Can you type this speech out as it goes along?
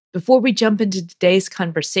Before we jump into today's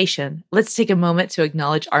conversation, let's take a moment to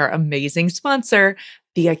acknowledge our amazing sponsor,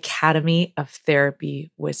 the Academy of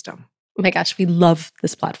Therapy Wisdom. Oh my gosh, we love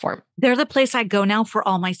this platform. They're the place I go now for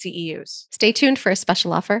all my CEUs. Stay tuned for a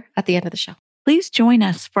special offer at the end of the show. Please join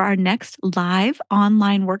us for our next live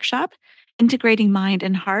online workshop, Integrating Mind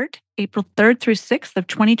and Heart, April 3rd through 6th of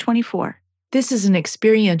 2024. This is an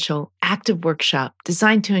experiential, active workshop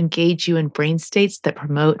designed to engage you in brain states that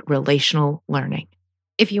promote relational learning.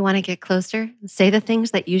 If you want to get closer, say the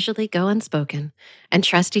things that usually go unspoken and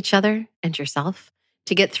trust each other and yourself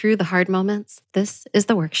to get through the hard moments. This is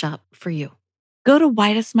the workshop for you. Go to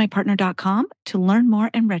whydoesmypartner.com to learn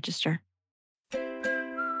more and register.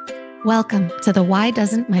 Welcome to the Why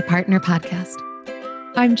Doesn't My Partner podcast.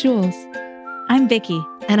 I'm Jules. I'm Vicky.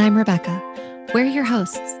 And I'm Rebecca. We're your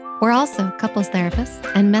hosts. We're also couples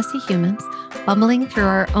therapists and messy humans bumbling through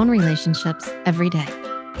our own relationships every day.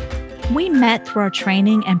 We met through our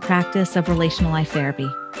training and practice of relational life therapy.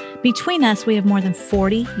 Between us, we have more than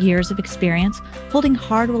 40 years of experience holding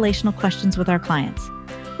hard relational questions with our clients.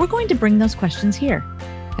 We're going to bring those questions here.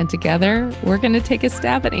 And together, we're going to take a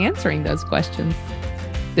stab at answering those questions.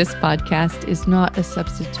 This podcast is not a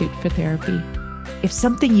substitute for therapy. If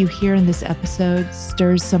something you hear in this episode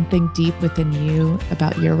stirs something deep within you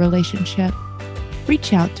about your relationship,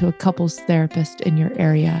 reach out to a couples therapist in your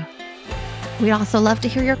area. We also love to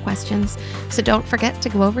hear your questions, so don't forget to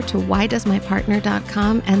go over to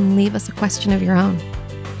whydoesmypartner.com and leave us a question of your own.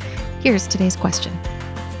 Here's today's question.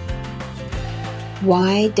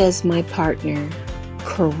 Why does my partner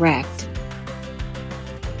correct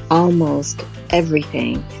almost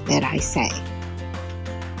everything that I say?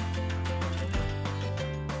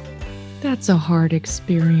 That's a hard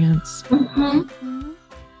experience. Mm-hmm.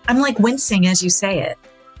 I'm like wincing as you say it.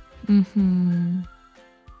 Mm-hmm.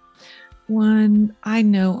 One, I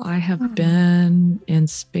know I have been in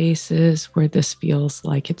spaces where this feels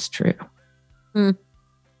like it's true. Mm.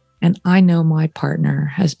 And I know my partner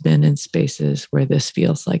has been in spaces where this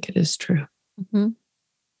feels like it is true. Mm-hmm.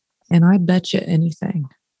 And I bet you anything,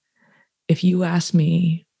 if you ask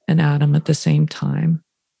me and Adam at the same time,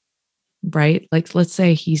 right? Like, let's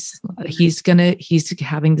say he's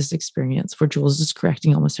having this experience where Jules is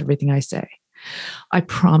correcting almost everything I say. I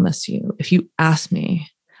promise you, if you ask me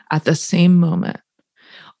at the same moment,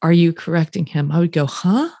 are you correcting him? I would go,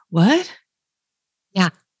 huh? What? Yeah.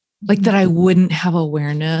 Like that I wouldn't have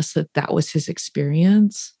awareness that that was his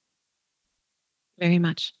experience. Very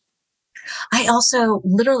much. I also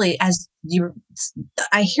literally, I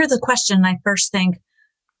hear the question and I first think,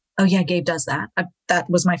 oh yeah, Gabe does that. That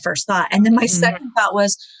was my first thought. And then my second thought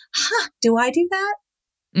was, do I do that?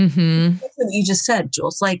 Mm-hmm. That's what you just said,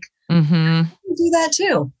 Jules. Like, mm-hmm. I do that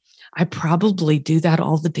too. I probably do that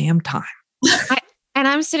all the damn time. And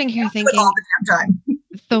I'm sitting here thinking all the damn time.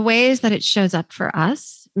 The ways that it shows up for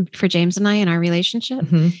us, for James and I in our relationship,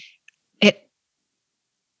 Mm-hmm.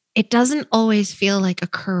 it doesn't always feel like a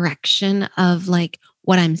correction of like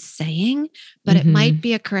what I'm saying, but it might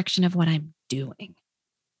be a correction of what I'm doing.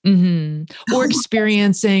 Mm-hmm. Or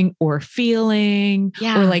experiencing or feeling,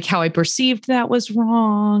 or like how I perceived that was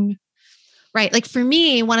wrong. Right. Like for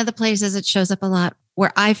me, one of the places it shows up a lot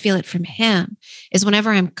where I feel it from him is whenever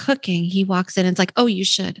I'm cooking, he walks in and it's like, oh, you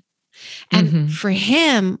should. And for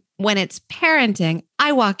him, when it's parenting,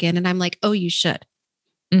 I walk in and I'm like, oh, you should.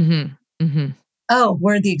 Mm-hmm. Mm-hmm. Oh,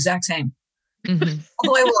 we're the exact same. Mm-hmm.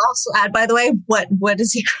 Although I will also add, by the way, what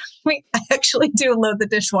is he? I actually do load the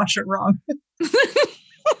dishwasher wrong.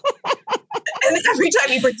 And every time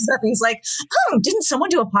he brings it up, he's like, oh, didn't someone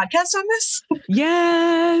do a podcast on this?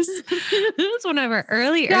 Yes. It was one of our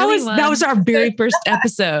early That ones. was our very first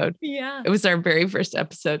episode. Yeah. It was our very first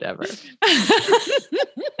episode ever.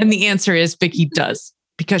 And the answer is Vicky does,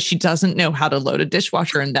 because she doesn't know how to load a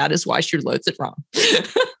dishwasher, and that is why she loads it wrong.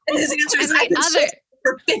 And his answer is, I've been shit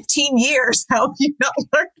for 15 years. How have you not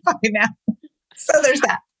learned by now? So there's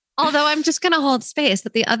that. Although I'm just going to hold space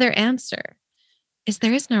that the other answer is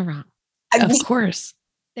there is no wrong. Of course.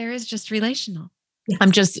 There is just relational.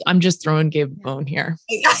 I'm just throwing Gabe a bone here.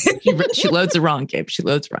 She loads it wrong, Gabe. She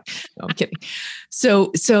loads it wrong. No, I'm kidding.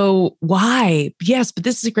 So why? Yes, but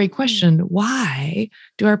this is a great question. Why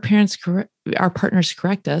do our partners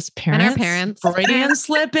correct us? Parents? And our parents. Freudian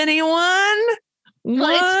slip, anyone? Well,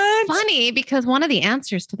 What? it's funny because one of the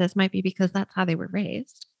answers to this might be because that's how they were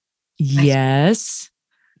raised. Yes,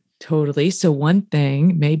 totally. So one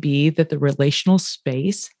thing may be that the relational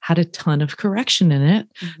space had a ton of correction in it.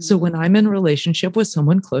 Mm-hmm. So when I'm in a relationship with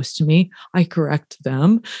someone close to me, I correct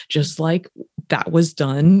them just like that was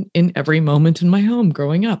done in every moment in my home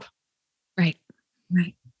growing up. Right.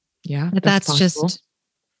 Yeah. But that's possible. just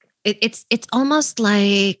it's almost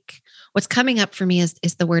like what's coming up for me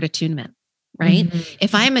is the word attunement, right? Mm-hmm.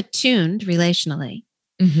 If I'm attuned relationally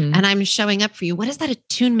and I'm showing up for you, what does that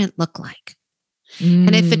attunement look like?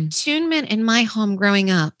 And if attunement in my home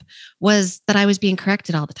growing up was that I was being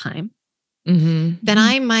corrected all the time, then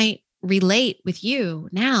I might relate with you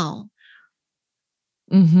now.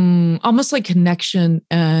 Almost like connection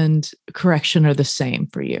and correction are the same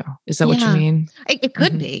for you. Is that what you mean? It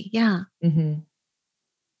could be. Yeah.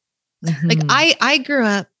 Like I grew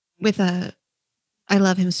up with I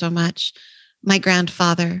love him so much. My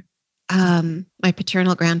grandfather, my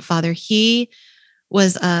paternal grandfather, he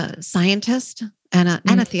was a scientist and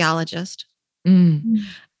a theologist.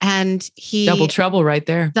 And he double trouble right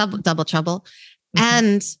there. Double trouble.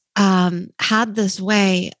 And had this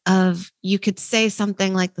way of, you could say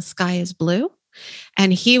something like the sky is blue.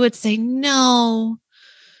 And he would say, no,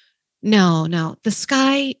 the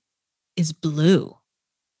sky is blue.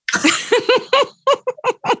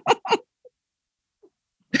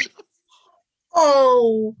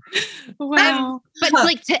 Oh, wow. But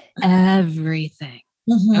like to everything.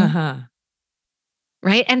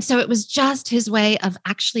 Right. And so it was just his way of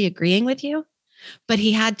actually agreeing with you, but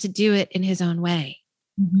he had to do it in his own way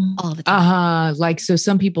all the time. Like, so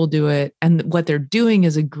some people do it and what they're doing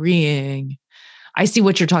is agreeing. I see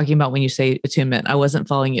what you're talking about when you say attunement. I wasn't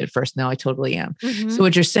following you at first. Now I totally am. So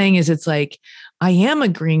what you're saying is it's like, I am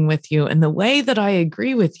agreeing with you. And the way that I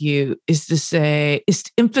agree with you is to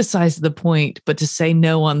emphasize the point, but to say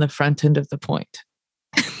no on the front end of the point.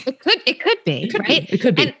 It could be, right? It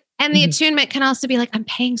could be. And the attunement can also be like, I'm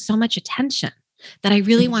paying so much attention that I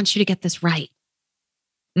really want you to get this right.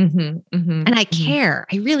 And I care.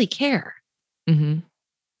 I really care. Yeah.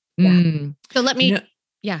 So let me,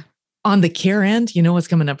 on the care end, you know what's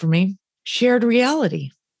coming up for me? Shared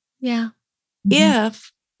reality. Yeah.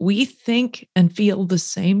 If we think and feel the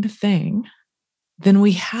same thing, then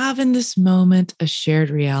we have in this moment a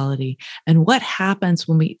shared reality. And what happens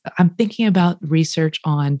when I'm thinking about research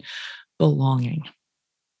on belonging.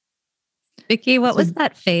 Vicki, what was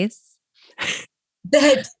that face?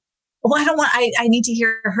 I need to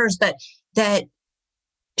hear hers, but that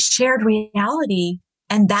shared reality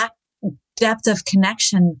and that depth of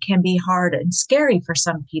connection can be hard and scary for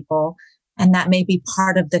some people. And that may be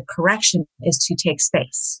part of the correction is to take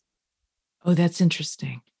space. Oh, that's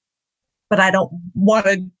interesting. But I don't want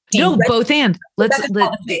to. No, both and. Let's do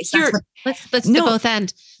both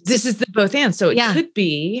end. This is the both and. So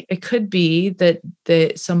it could be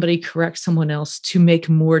that somebody corrects someone else to make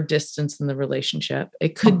more distance in the relationship.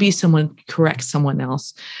 It could be someone corrects someone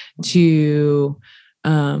else to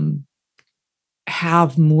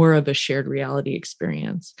have more of a shared reality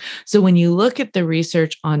experience. So when you look at the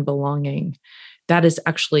research on belonging, that is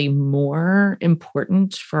actually more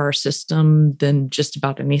important for our system than just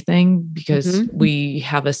about anything, because we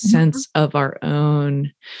have a sense of our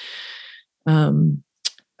own,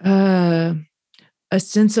 a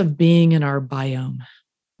sense of being in our biome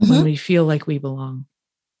when we feel like we belong.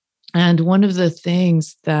 And one of the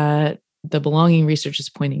things that the belonging research is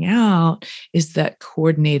pointing out is that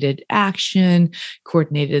coordinated action,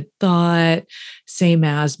 coordinated thought, same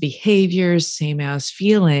as behaviors, same as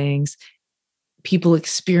feelings, people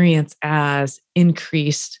experience as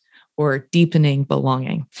increased or deepening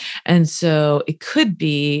belonging. And so it could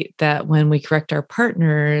be that when we correct our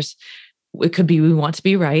partners, it could be we want to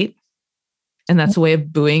be right. And that's a way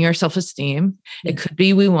of buoying our self-esteem. It could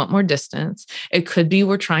be we want more distance. It could be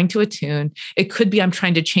we're trying to attune. It could be I'm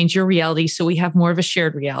trying to change your reality so we have more of a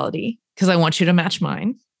shared reality because I want you to match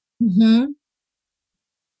mine. There's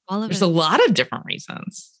a lot of different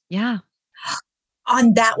reasons. Yeah.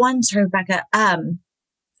 On that one, sorry, Rebecca,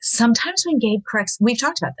 sometimes when Gabe corrects, we've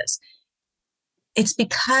talked about this. It's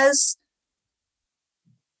because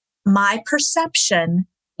my perception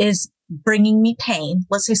is bringing me pain.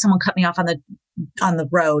 Let's say someone cut me off on the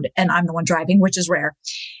road and I'm the one driving, which is rare.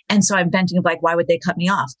 And so I'm venting of like, why would they cut me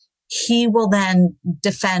off? He will then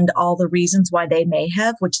defend all the reasons why they may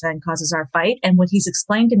have, which then causes our fight. And what he's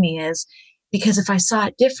explained to me is because if I saw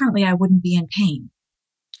it differently, I wouldn't be in pain.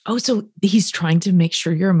 Oh, so he's trying to make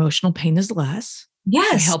sure your emotional pain is less.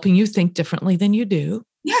 Yes. By helping you think differently than you do.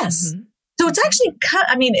 Yes. So it's actually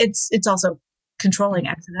it's also controlling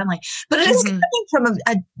accidentally, but it is coming from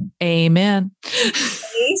a amen.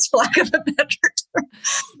 Place, for lack of a better term.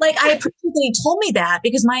 Like I appreciate that he told me that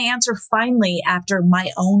because my answer finally after my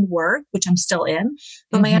own work, which I'm still in,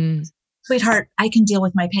 but my answer, sweetheart, I can deal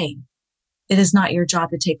with my pain. It is not your job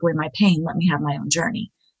to take away my pain. Let me have my own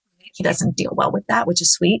journey. He doesn't deal well with that, which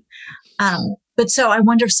is sweet. But so I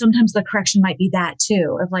wonder if sometimes the correction might be that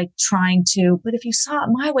too, of like trying to, but if you saw it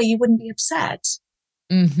my way, you wouldn't be upset.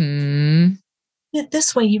 Mm-hmm.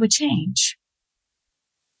 This way you would change.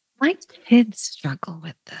 My kids struggle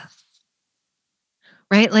with this,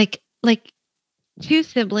 right? Like two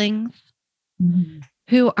siblings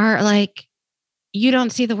who are like, you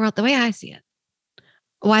don't see the world the way I see it.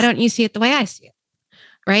 Why don't you see it the way I see it?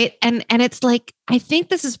 Right. And it's like, I think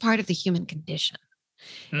this is part of the human condition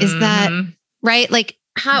is that, right? Like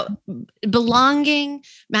how belonging,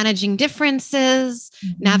 managing differences,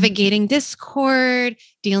 navigating discord,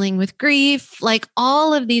 dealing with grief, like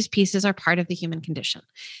all of these pieces are part of the human condition,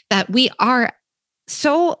 that we are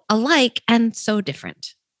so alike and so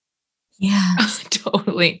different. Yeah,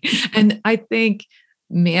 totally. And I think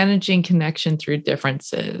managing connection through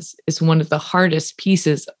differences is one of the hardest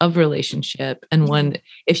pieces of relationship. And one,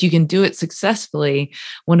 if you can do it successfully,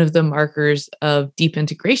 one of the markers of deep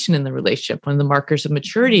integration in the relationship, one of the markers of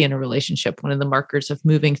maturity in a relationship, one of the markers of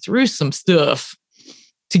moving through some stuff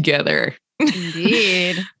together.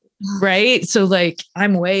 Indeed. Right. So like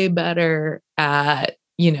I'm way better at,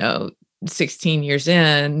 16 years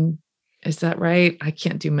in. Is that right? I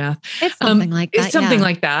can't do math. It's something like that. It's something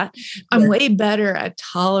like that. I'm way better at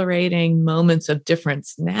tolerating moments of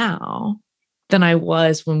difference now than I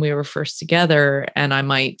was when we were first together. And I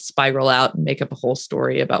might spiral out and make up a whole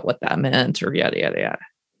story about what that meant or yada, yada, yada.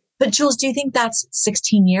 But Jules, do you think that's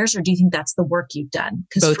 16 years or do you think that's the work you've done?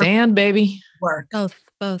 Both and, baby. Work.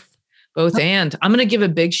 Both And. I'm going to give a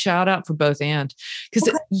big shout out for both and.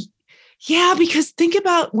 Because think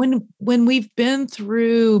about when we've been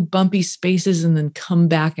through bumpy spaces and then come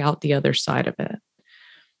back out the other side of it.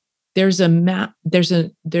 There's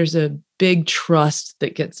a big trust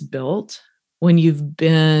that gets built when you've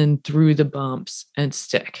been through the bumps and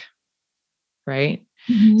stick, right?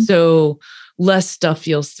 Mm-hmm. So less stuff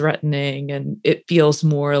feels threatening and it feels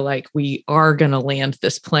more like we are going to land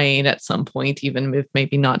this plane at some point, even if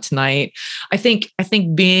maybe not tonight. I think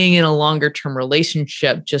being in a longer term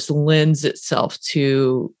relationship just lends itself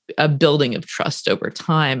to a building of trust over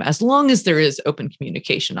time, as long as there is open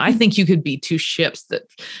communication. I think you could be two ships that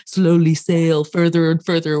slowly sail further and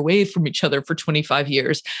further away from each other for 25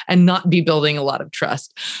 years and not be building a lot of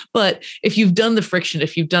trust. But if you've done the friction,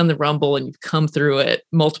 if you've done the rumble and you've come through it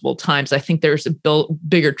multiple times, I think there's a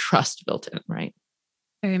bigger trust built in, right?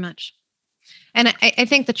 Very much. And I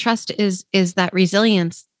think the trust is that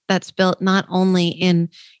resilience that's built not only in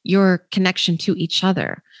your connection to each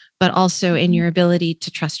other, but also in your ability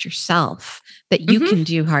to trust yourself, that you can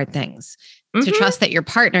do hard things, to trust that your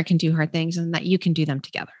partner can do hard things and that you can do them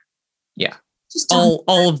together. Yeah. Just all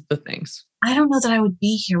of the things. I don't know that I would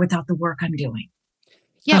be here without the work I'm doing.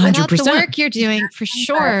 Yeah, 100%. Without the work you're doing for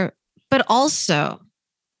sure, but also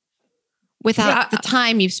without the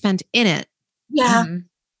time you've spent in it. Yeah. Mm-hmm.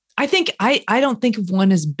 I think I don't think of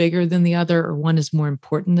one as bigger than the other or one is more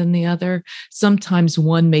important than the other. Sometimes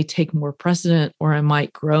one may take more precedent, or I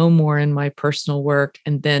might grow more in my personal work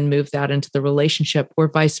and then move that into the relationship, or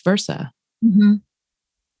vice versa. Mm-hmm.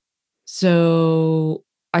 So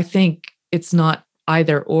I think it's not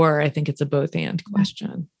either or. I think it's a both and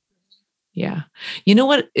question. Yeah. You know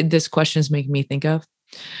what this question is making me think of?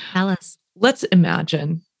 Tell us. Let's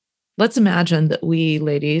imagine that we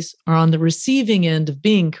ladies are on the receiving end of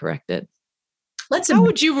being corrected. Let's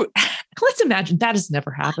imagine that has never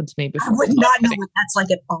happened to me before. I would not know what that's like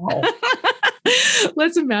at all.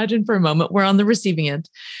 Let's imagine for a moment we're on the receiving end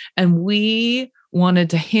and we wanted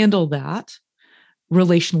to handle that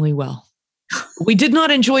relationally well. We did not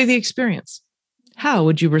enjoy the experience. How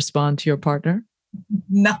would you respond to your partner?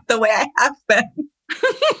 Not the way I have been.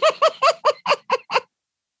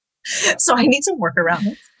 So I need some work around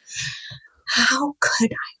it. How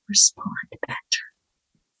could I respond better?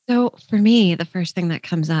 So for me, the first thing that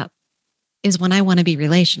comes up is when I want to be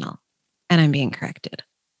relational and I'm being corrected.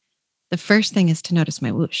 The first thing is to notice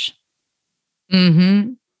my whoosh.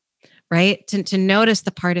 Mm-hmm. Right? To notice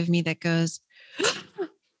the part of me that goes,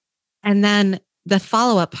 and then the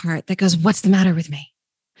follow-up part that goes, what's the matter with me?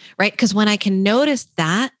 Right? Because when I can notice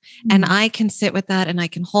that and I can sit with that and I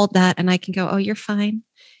can hold that and I can go, oh, you're fine.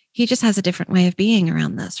 He just has a different way of being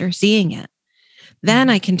around this or seeing it. Then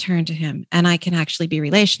I can turn to him and I can actually be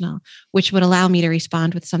relational, which would allow me to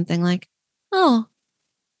respond with something like, oh,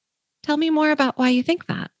 tell me more about why you think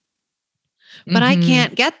that. But I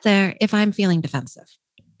can't get there if I'm feeling defensive.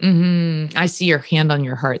 Mm-hmm. I see your hand on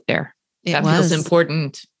your heart there. Feels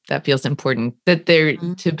important. That feels important that there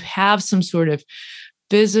to have some sort of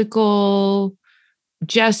physical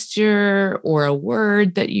gesture or a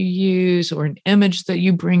word that you use or an image that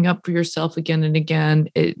you bring up for yourself again and again,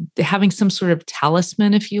 having some sort of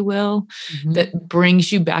talisman, if you will, that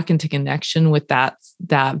brings you back into connection with that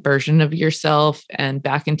version of yourself and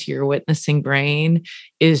back into your witnessing brain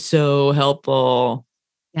is so helpful.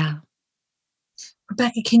 Yeah.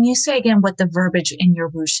 Rebecca, can you say again what the verbiage in your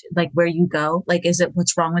whoosh, like where you go? Like, is it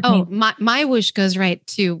what's wrong with me? My whoosh goes right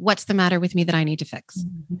to what's the matter with me that I need to fix?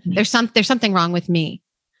 Mm-hmm. There's something wrong with me,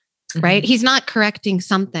 right? He's not correcting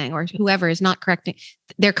something, or whoever is not correcting.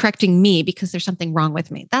 They're correcting me because there's something wrong with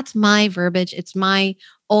me. That's my verbiage. It's my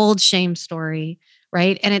old shame story,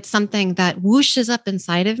 right? And it's something that whooshes up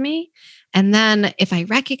inside of me. And then if I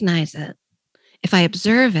recognize it, if I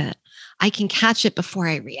observe it, I can catch it before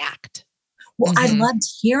I react. Well, I loved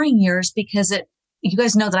hearing yours because you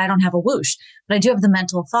guys know that I don't have a whoosh, but I do have the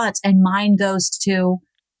mental thoughts, and mine goes to,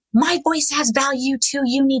 my voice has value too.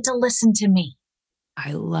 You need to listen to me.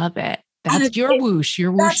 I love it. That's your whoosh.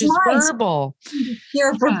 Your whoosh is verbal.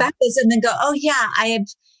 Hear Rebecca's and then go, oh yeah, I have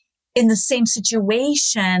in the same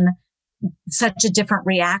situation, such a different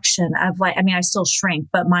reaction of like, I mean, I still shrink,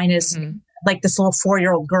 but mine is like this little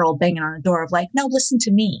 4-year-old girl banging on a door of like, no, listen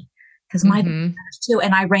to me. Because my voice matters too.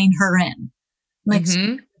 And I rein her in. Like, so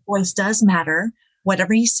your voice does matter.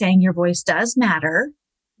 Whatever he's saying, your voice does matter.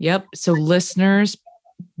 Yep. So listeners,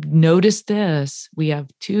 notice this. We have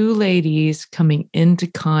 2 ladies coming into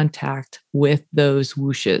contact with those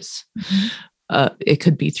whooshes. It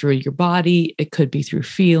could be through your body. It could be through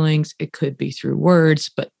feelings. It could be through words,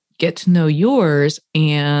 but get to know yours.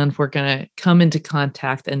 And we're going to come into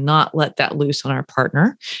contact and not let that loose on our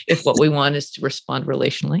partner if what we want is to respond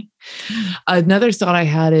relationally. Another thought I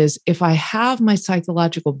had is if I have my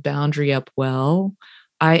psychological boundary up well,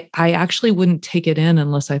 I actually wouldn't take it in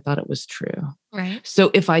unless I thought it was true. Right.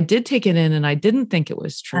 So if I did take it in and I didn't think it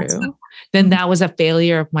was true, then that was a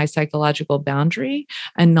failure of my psychological boundary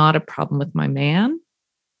and not a problem with my man.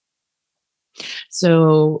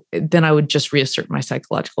 So then I would just reassert my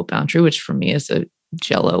psychological boundary, which for me is a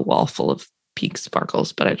Jell-O wall full of pink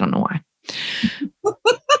sparkles, but I don't know why.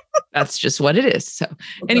 That's just what it is. So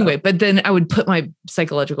anyway, but then I would put my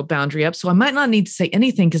psychological boundary up. So I might not need to say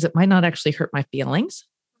anything because it might not actually hurt my feelings.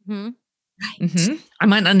 I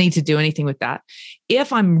might not need to do anything with that.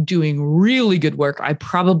 If I'm doing really good work, I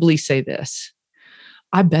probably say this.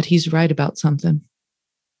 I bet he's right about something.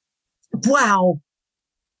 Wow.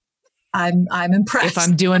 I'm impressed. If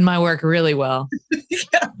I'm doing my work really well.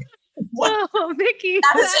 Whoa, Vicki,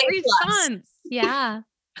 that response. Yeah.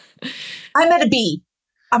 I'm at a B.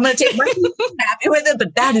 I'm going to take my happy with it,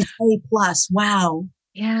 but that is A+. Wow.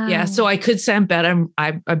 Yeah. Yeah. So I could say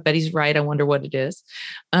I bet he's right. I wonder what it is.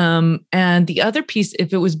 And the other piece,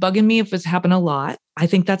 if it was bugging me, if it's happened a lot, I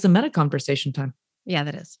think that's a meta conversation time. Yeah,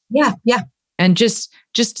 that is. Yeah. Yeah. And just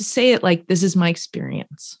to say it like, this is my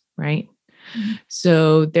experience, right?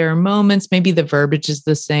 So there are moments, maybe the verbiage is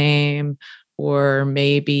the same, or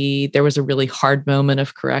maybe there was a really hard moment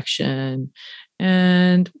of correction.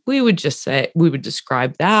 And we would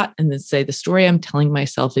describe that and then say, the story I'm telling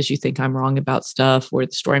myself is you think I'm wrong about stuff, or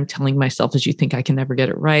the story I'm telling myself is you think I can never get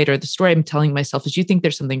it right, or the story I'm telling myself is you think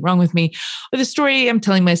there's something wrong with me, or the story I'm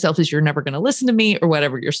telling myself is you're never going to listen to me, or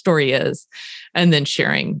whatever your story is, and then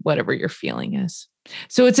sharing whatever your feeling is.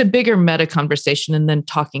 So it's a bigger meta conversation, and then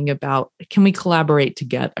talking about, can we collaborate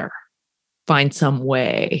together, find some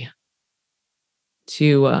way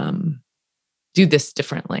to do this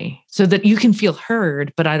differently so that you can feel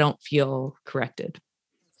heard, but I don't feel corrected.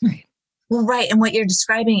 Right. Well, right. And what you're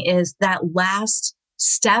describing is that last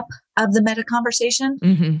step of the meta conversation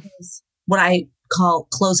is what I call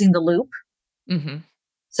closing the loop.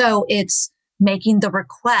 So it's making the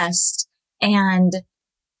request and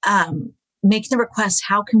making the request.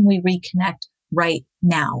 How can we reconnect right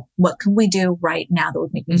now? What can we do right now that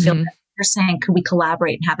would make me feel better? You're saying, could we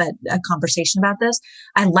collaborate and have a conversation about this?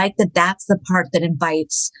 I like that. That's the part that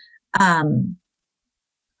invites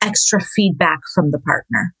extra feedback from the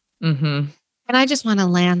partner. And I just want to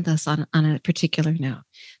land this on a particular note,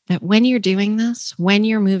 that when you're doing this, when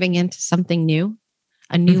you're moving into something new,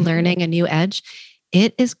 a new learning, a new edge,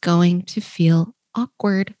 it is going to feel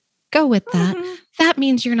awkward. Go with that. That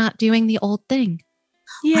means you're not doing the old thing.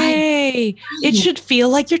 Yay. Right. It should feel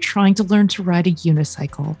like you're trying to learn to ride a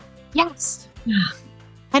unicycle. Yes. Yeah.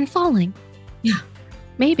 And falling. Yeah.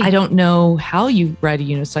 Maybe. I don't know how you ride a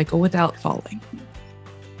unicycle without falling.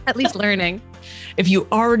 At least learning. If you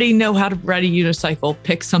already know how to ride a unicycle,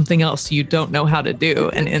 pick something else you don't know how to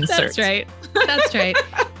do and insert. That's right. That's right.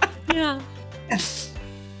 Yeah.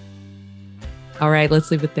 All right, let's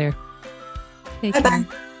leave it there. Take care.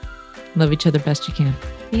 Love each other best you can.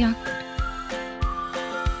 Be awkward.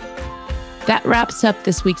 That wraps up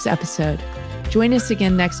this week's episode. Join us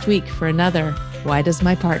again next week for another Why Does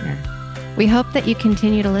My Partner? We hope that you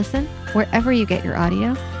continue to listen wherever you get your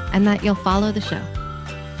audio and that you'll follow the show.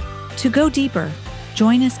 To go deeper,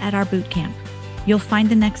 join us at our boot camp. You'll find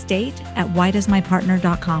the next date at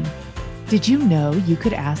whydoesmypartner.com. Did you know you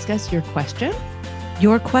could ask us your question?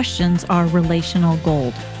 Your questions are relational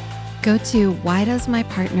gold. Go to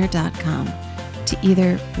whydoesmypartner.com to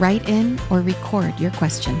either write in or record your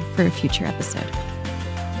question for a future episode.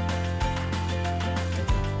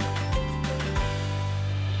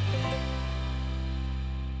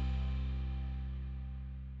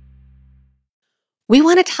 We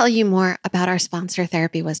want to tell you more about our sponsor,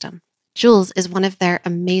 Therapy Wisdom. Jules is one of their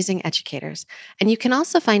amazing educators, and you can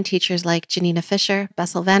also find teachers like Janina Fisher,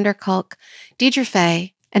 Bessel van der Kolk, Deidre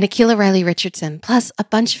Fay, and Akila Riley Richardson, plus a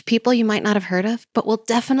bunch of people you might not have heard of, but will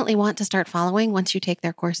definitely want to start following once you take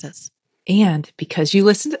their courses. And because you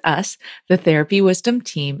listen to us, the Therapy Wisdom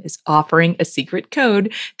team is offering a secret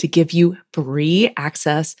code to give you free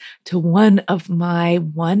access to one of my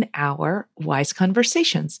 1-hour Wise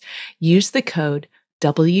Conversations. Use the code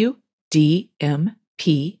WDMP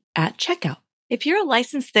at checkout. If you're a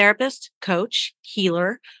licensed therapist, coach,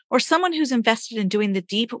 healer, or someone who's invested in doing the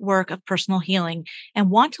deep work of personal healing and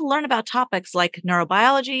want to learn about topics like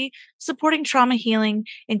neurobiology, supporting trauma healing,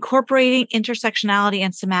 incorporating intersectionality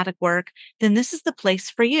and somatic work, then this is the place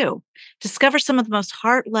for you. Discover some of the most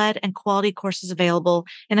heart-led and quality courses available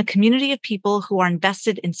in a community of people who are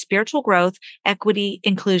invested in spiritual growth, equity,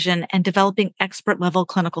 inclusion, and developing expert-level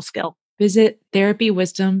clinical skill. Visit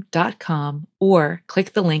therapywisdom.com or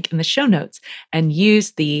click the link in the show notes and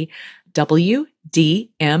use the WDMP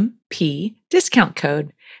discount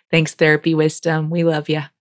code. Thanks, Therapy Wisdom. We love you.